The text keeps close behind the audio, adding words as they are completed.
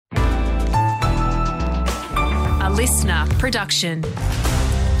listener production.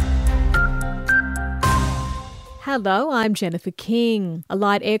 Hello, I'm Jennifer King. A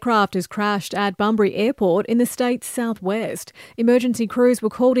light aircraft has crashed at Bunbury Airport in the state's southwest. Emergency crews were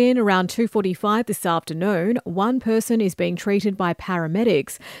called in around 2:45 this afternoon. One person is being treated by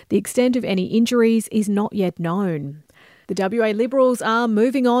paramedics. The extent of any injuries is not yet known. The WA Liberals are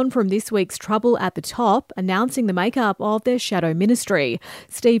moving on from this week's trouble at the top, announcing the makeup of their shadow ministry.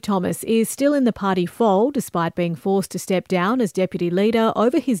 Steve Thomas is still in the party fold despite being forced to step down as deputy leader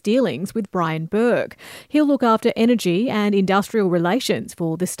over his dealings with Brian Burke. He'll look after energy and industrial relations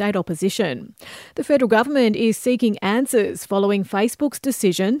for the state opposition. The federal government is seeking answers following Facebook's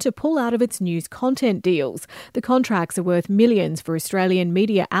decision to pull out of its news content deals. The contracts are worth millions for Australian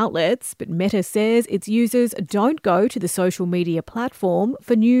media outlets, but Meta says its users don't go to the social media platform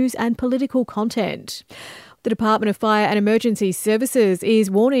for news and political content. The Department of Fire and Emergency Services is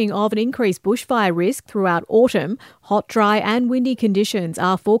warning of an increased bushfire risk throughout autumn. Hot, dry and windy conditions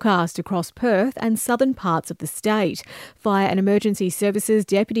are forecast across Perth and southern parts of the state. Fire and Emergency Services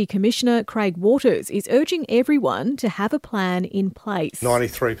Deputy Commissioner Craig Waters is urging everyone to have a plan in place.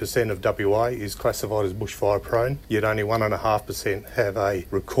 93% of WA is classified as bushfire prone, yet only 1.5% have a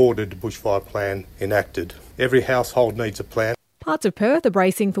recorded bushfire plan enacted. Every household needs a plan. Parts of Perth are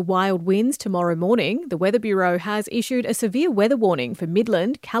bracing for wild winds tomorrow morning. The Weather Bureau has issued a severe weather warning for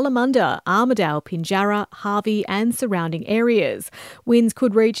Midland, Kalamunda, Armidale, Pinjarra, Harvey and surrounding areas. Winds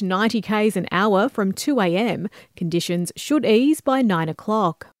could reach 90 k's an hour from 2 a.m. Conditions should ease by 9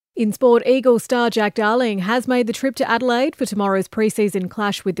 o'clock. In sport, Eagles star Jack Darling has made the trip to Adelaide for tomorrow's pre-season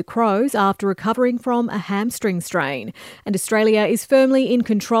clash with the Crows after recovering from a hamstring strain. And Australia is firmly in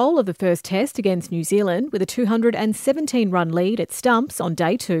control of the first test against New Zealand with a 217-run lead at Stumps on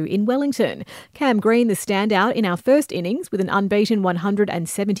day 2 in Wellington. Cam Green, the standout in our first innings with an unbeaten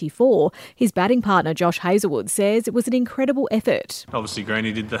 174. His batting partner Josh Hazlewood says it was an incredible effort. Obviously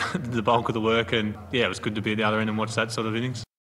Greenie did the bulk of the work and it was good to be at the other end and watch that sort of innings.